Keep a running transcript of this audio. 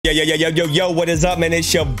Yo, what is up, man?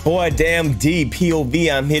 It's your boy, Damn D,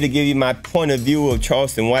 POV. I'm here to give you my point of view of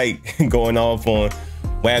Charleston White going off on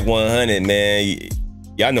Wack 100, man.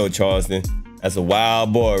 Y'all know Charleston. That's a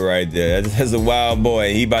wild boy right there. That's a wild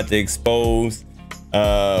boy. He about to expose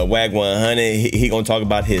Wack 100. He gonna talk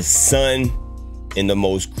about his son in the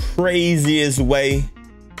most craziest way.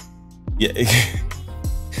 Yeah.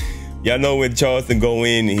 Y'all know when Charleston go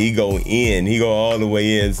in, he go all the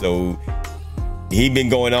way in. So he been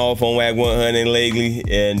going off on Wack 100 lately,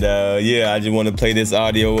 and yeah, I just want to play this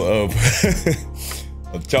audio of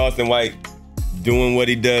of Charleston White doing what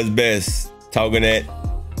he does best, talking that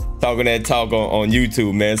talk on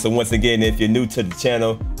YouTube, man. So once again, if you're new to the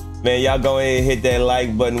channel, man, y'all go ahead and hit that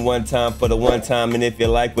like button one time for the one time, and if you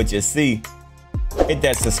like what you see, hit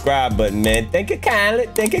that subscribe button, man. Thank you kindly,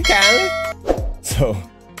 thank you kindly. So,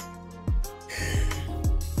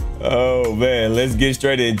 oh man, let's get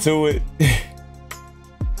straight into it.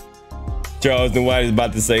 Charleston White is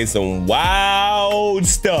about to say some wild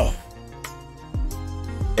stuff,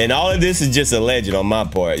 and all of this is just alleged on my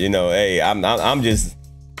part. You know, hey, I'm just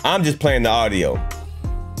playing the audio.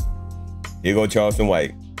 Here go Charleston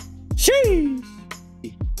White. Sheesh.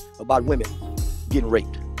 About women getting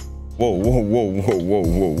raped. Whoa.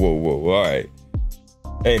 All right.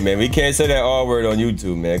 Hey man, we can't say that R word on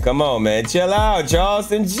YouTube, man. Come on, man. Chill out,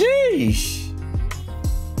 Charleston. Jeez.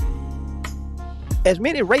 As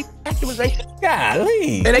many rape accusations.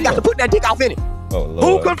 Golly. And they got to put that dick off in it. Oh,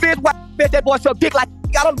 Lord. Who convinced that boy suck dick like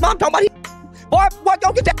he got on? I'm talking about boy,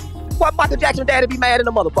 don't get that. Boy, Michael Jackson daddy be mad in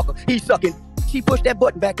the motherfucker. He's sucking. She pushed that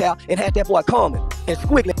button back out and had that boy coming and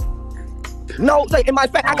squiggling. No, say, in my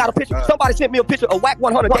fact, I got a picture. Somebody sent me a picture of Wack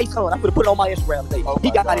 100 gay son. I'm gonna put it on my Instagram today.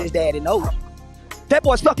 He got his daddy nose. That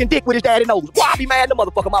boy sucking dick with his daddy nose. Boy, I be mad in the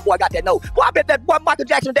motherfucker. My boy got that nose. Boy, I bet that boy Michael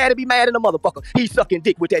Jackson daddy be mad in the motherfucker. He's sucking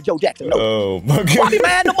dick with that Joe Jackson nose. Oh, my God. Boy, I be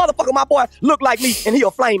mad in the motherfucker. My boy look like me and he a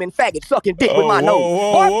flaming faggot sucking dick with my nose.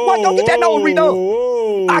 Boy, don't get that nose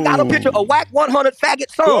redone. I got a picture of Wack 100 faggot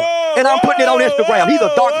son, and I'm putting it on Instagram. He's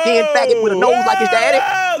a dark-skinned faggot with a nose like his daddy.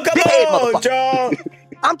 Big head motherfucker.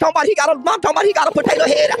 I'm talking about he got a potato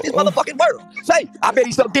head out this motherfucking world. Say, I bet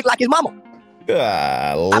he suck dick like his mama.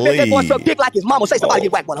 Golly. I bet that boy suck dick like his mama. Say somebody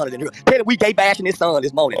get Wack 100 in here. Tell him we gay bashing his son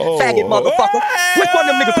this morning. Faggot motherfucker. Which one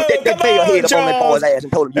of them niggas put that bell head up on that boy's ass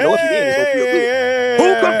and told him, you know, if you in, it's gonna feel good.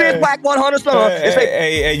 Who convinced Wack 100 son?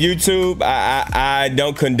 Hey, YouTube, I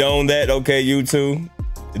don't condone that, okay, YouTube?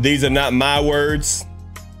 These are not my words.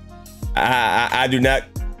 I do not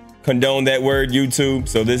condone that word, YouTube.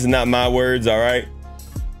 So this is not my words, all right?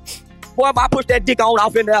 Boy, if I push that dick on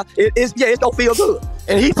off in there, it's gonna feel good.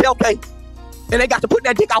 And he said, okay. And they got to put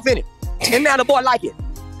that dick off in it. And now the boy like it.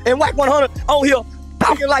 And Wack 100 on here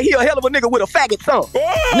talking like he a hell of a nigga with a faggot son.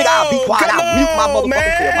 Nigga, I'll be quiet. I'll mute my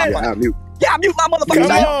motherfucking tail. I'll mute. Yeah, I'll mute my motherfucking tail.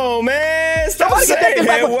 Come on, man. Somebody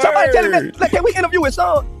tell him that. Like, can we interview his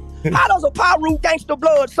son? How does a Pyru gangster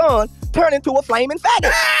blood son turn into a flaming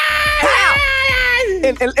faggot? How?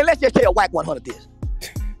 And let's just tell Wack 100 this.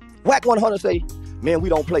 Wack 100 say, man, we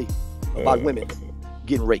don't play about women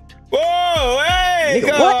getting raped. Whoa, hey,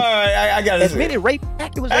 nigga, come on. I got as many rape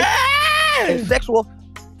accusations and sexual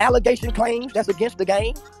allegation claims that's against the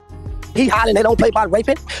game. He hollering they don't play about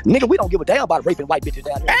raping. Nigga, we don't give a damn about raping white bitches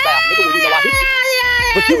down here in the South. Nigga, when we know our history.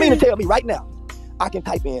 But you mean to tell me right now, I can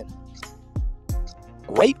type in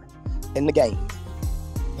rape in the game.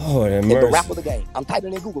 Lord have mercy. mercy. The rap of the game. I'm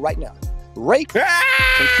typing in Google right now. Rape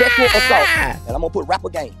and sexual assault. And I'm gonna put rapper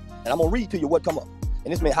game. And I'm gonna read to you what come up.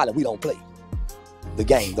 And this man hollering we don't play. The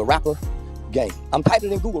game, the rapper game. I'm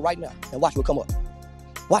typing it in Google right now and watch what come up.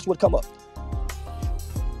 Watch what come up.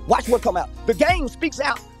 Watch what come out. The game speaks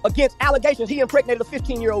out against allegations he impregnated a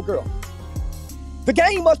 15-year-old girl. The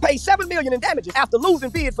game must pay $7 million in damages after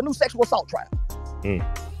losing bid for new sexual assault trial.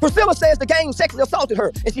 Priscilla says the game sexually assaulted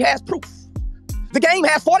her and she has proof. The game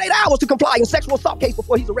has 48 hours to comply in sexual assault case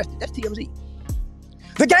before he's arrested. That's TMZ.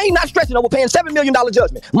 The game not stressing over paying $7 million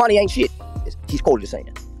judgment. Money ain't shit. He's quoted as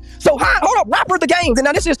saying. So hold up, rapper the game.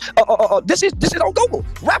 Now this is on Google.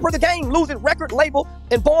 Rapper the game losing record label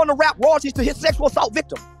and Born to Rap royalties to his sexual assault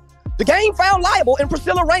victim. The game found liable in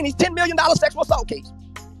Priscilla Rainey's $10 million sexual assault case.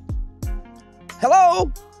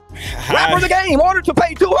 Hello? Rapper the game ordered to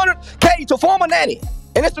pay $200K to former nanny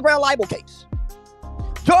in Instagram libel case.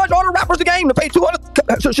 Judge ordered rappers the game to pay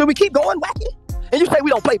 $200K. So should we keep going, Wacky? And you say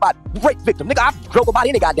we don't play about rape victim. Nigga, I joke about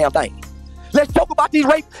any goddamn thing. Let's talk about these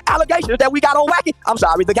rape allegations that we got on Wacky. I'm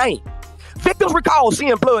sorry, the game. Victims recall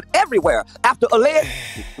seeing blood everywhere after alleged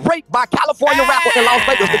rape by California rapper in Las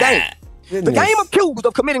Vegas, the game. The game accused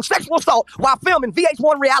of committing sexual assault while filming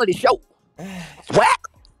VH1 reality show. Wack.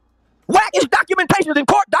 Wack is documentations and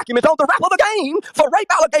court documents on the rap of the game for rape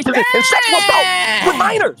allegations and sexual assault with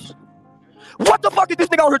minors. What the fuck is this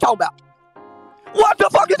nigga on here talking about? What the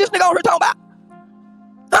fuck is this nigga on here talking about?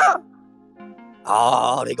 Huh?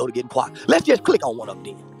 Oh, they go to getting quiet. Let's just click on one of them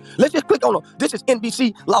then. Let's just click on them. This is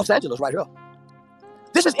NBC Los Angeles right here.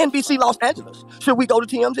 This is NBC Los Angeles. Should we go to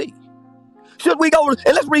TMZ? Should we go and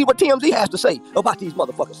let's read what TMZ has to say about these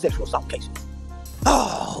motherfucking sexual assault cases.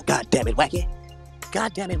 Oh, God damn it, Wacky.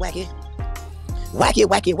 God damn it, Wacky. Wacky,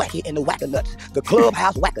 wacky, wacky, and the whacker nuts. The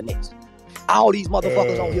clubhouse whacker nuts. All these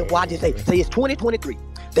motherfuckers on here, boy, I just say it's 2023.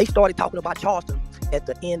 They started talking about Charleston at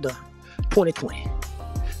the end of 2020.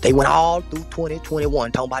 They went all through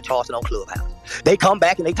 2021 talking about Charleston on Clubhouse. They come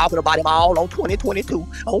back and they talking about him all on 2022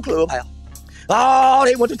 on Clubhouse. Oh,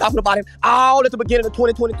 they went to talking about him all at the beginning of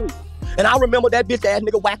 2023. And I remember that bitch ass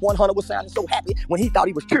nigga Wack 100 was sounding so happy when he thought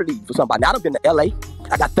he was cheerleading for somebody. Now I done been to LA.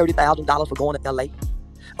 I got $30,000 for going to LA.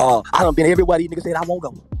 I done been everywhere these niggas said I won't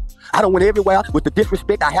go. I done went everywhere with the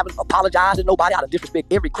disrespect. I haven't apologized to nobody. I done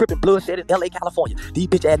disrespect every crip and blood said in LA, California. These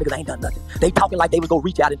bitch ass niggas ain't done nothing. They talking like they was gonna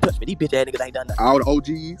reach out and touch me. These bitch ass niggas ain't done nothing. All the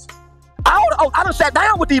OGs. I done sat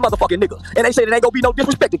down with these motherfucking niggas. And they said it ain't gonna be no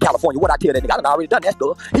disrespect in California. What I tell that nigga? I done already done that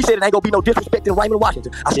stuff. He said it ain't gonna be no disrespect in Raymond,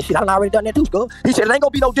 Washington. I said, shit, I done already done that too, skull. He said it ain't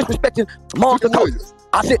gonna be no disrespect in Mars.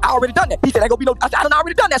 I said, I already done that. He said, ain't gonna be no, I said, I done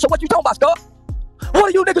already done that. So what you talking about, skull? What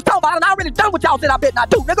are you niggas talking about? I done already done what y'all said I bet not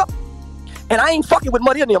do, nigga. And I ain't fucking with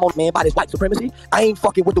money in them, man, by this white supremacy. I ain't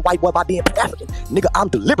fucking with the white boy by being Pan-African. Nigga, I'm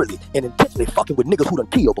deliberately and intentionally fucking with niggas who done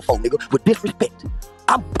killed before, nigga, with disrespect.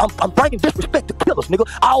 I'm bringing disrespect to killers, nigga,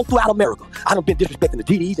 all throughout America. I done been disrespecting the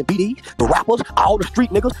GDs and BDs, the rappers, all the street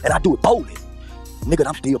niggas, and I do it boldly. Nigga,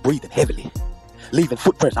 I'm still breathing heavily, leaving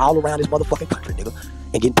footprints all around this motherfucking country, nigga,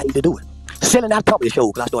 and getting paid to do it. Selling out comedy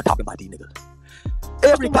shows, because I started talking about these niggas.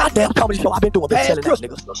 Every goddamn comedy show I've been doing, been selling that,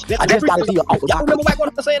 nigga. I just got to deal off of y'all. Remember Wack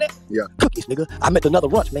wanted to say that? Yeah. Cookies, nigga. I'm at another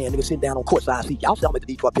lunch, man, nigga, sitting down on courtside seat. Y'all saw me at the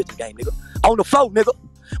Detroit Pistons game, nigga. On the floor, nigga.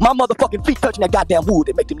 My motherfucking feet touching that goddamn wood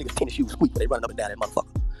that make them niggas tennis shoes squeak when they running up and down that motherfucker.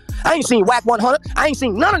 I ain't seen Wack 100. I ain't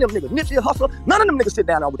seen none of them niggas. Nipsey Hussle. None of them niggas sit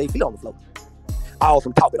down with their feet on the floor. All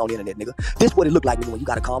from talking on the internet, nigga. This what it look like, nigga, when you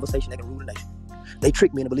got a conversation that can rule the nation. They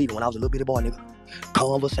tricked me into believing when I was a little bitty boy, nigga.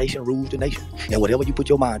 Conversation rules the nation. And whatever you put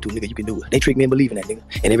your mind to, nigga, you can do it. They tricked me into believing that, nigga.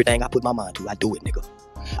 And everything I put my mind to, I do it, nigga.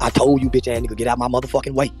 I told you, bitch ass nigga, get out my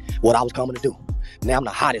motherfucking way. What I was coming to do. Now I'm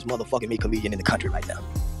the hottest motherfucking me comedian in the country right now.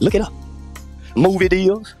 Look it up. Movie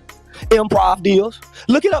deals. Improv deals.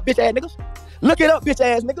 Look it up, bitch ass niggas. Look it up, bitch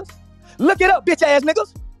ass niggas. Look it up, bitch ass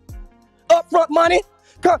niggas. Upfront money.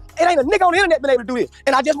 It ain't a nigga on the internet been able to do this.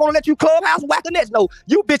 And I just want to let you clubhouse whacker nets know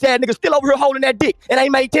you bitch ass niggas still over here holding that dick and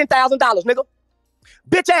ain't made $10,000, nigga.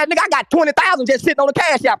 Bitch ass nigga, I got 20,000 just sitting on the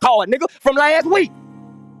cash app card, nigga, from last week.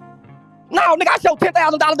 No, nigga, I show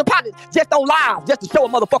 $10,000 deposit just on live, just to show a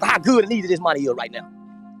motherfucker how good and easy this money is right now.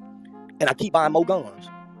 And I keep buying more guns.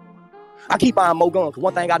 I keep buying more guns, because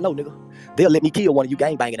one thing I know, nigga, they'll let me kill one of you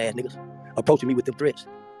gangbanging ass niggas approaching me with them threats.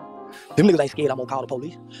 Them niggas ain't scared I'm gonna call the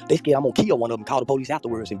police. They scared I'm gonna kill one of them, call the police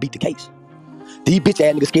afterwards and beat the case. These bitch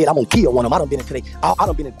ass niggas scared I'm gonna kill one of them. I done been in today. I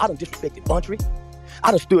done disrespected Buntry.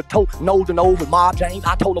 I done stood nose to nose with Mob James.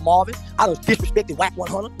 I told him Marvin. I done disrespected Wack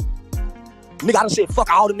 100. Nigga, I done said fuck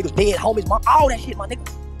all them niggas dead homies, all that shit, my nigga.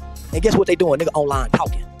 And guess what they doing, nigga? Online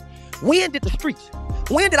talking. When did the streets,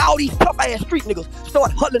 when did all these tough ass street niggas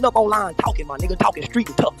start huddling up online talking, my nigga? Talking street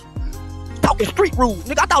and tough. Talking street rules.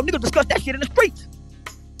 Nigga, I thought niggas discussed that shit in the streets.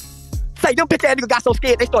 Say, them bitch ass niggas got so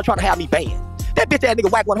scared, they started trying to have me banned. That bitch ass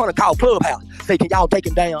nigga Wack 100 called Clubhouse. Say, can y'all take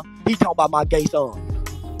him down? He talking about my gay son.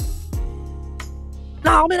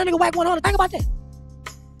 No, man, that nigga Wack 100, think about that.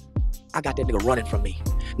 I got that nigga running from me.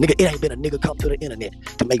 Nigga, it ain't been a nigga come to the internet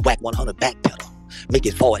to make Wack 100 backpedal. Make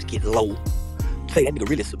his voice get low. Say that nigga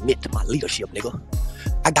really submit to my leadership, nigga.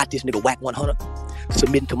 I got this nigga Wack 100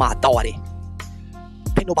 submitting to my authority.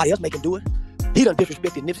 Ain't nobody else make him do it. He done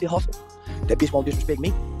disrespected Nipsey Hussle. That bitch won't disrespect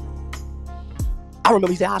me. I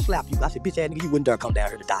remember he said, I'll slap you. I said, bitch ass nigga, you wouldn't dare come down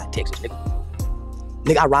here to die in Texas, nigga.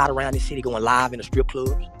 Nigga, I ride around this city going live in the strip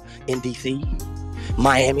clubs in D.C.,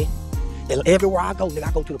 Miami, and everywhere I go, nigga,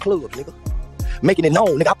 I go to the clubs, nigga. Making it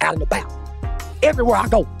known, nigga, I'm out and about. Everywhere I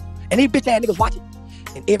go. And these bitch ass niggas watching.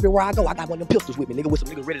 And everywhere I go, I got one of them pistols with me, nigga, with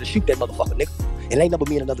some niggas ready to shoot that motherfucker, nigga. And it ain't number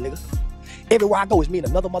me and another nigga. Everywhere I go, it's me and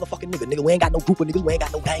another motherfucking nigga. Nigga, we ain't got no group of niggas. We ain't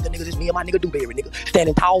got no gang of niggas. It's me and my nigga Dewberry, nigga.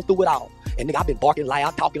 Standing tall through it all. And nigga, I've been barking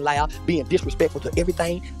loud, talking loud, being disrespectful to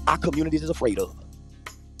everything our communities is afraid of.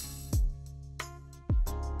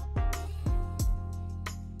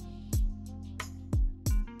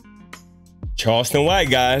 Charleston White,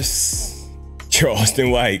 guys.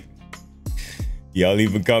 Charleston White. Y'all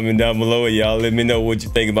leave a comment down below. Y'all let me know what you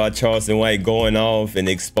think about Charleston White going off and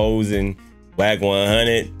exposing Wack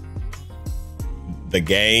 100, the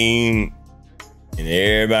game, and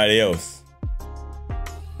everybody else.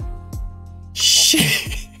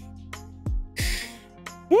 Shit.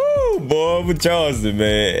 Woo, boy, with Charleston,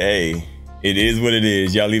 man. Hey, it is what it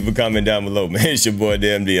is. Y'all leave a comment down below, man. It's your boy,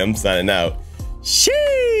 DMD. I'm signing out.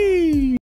 Shit.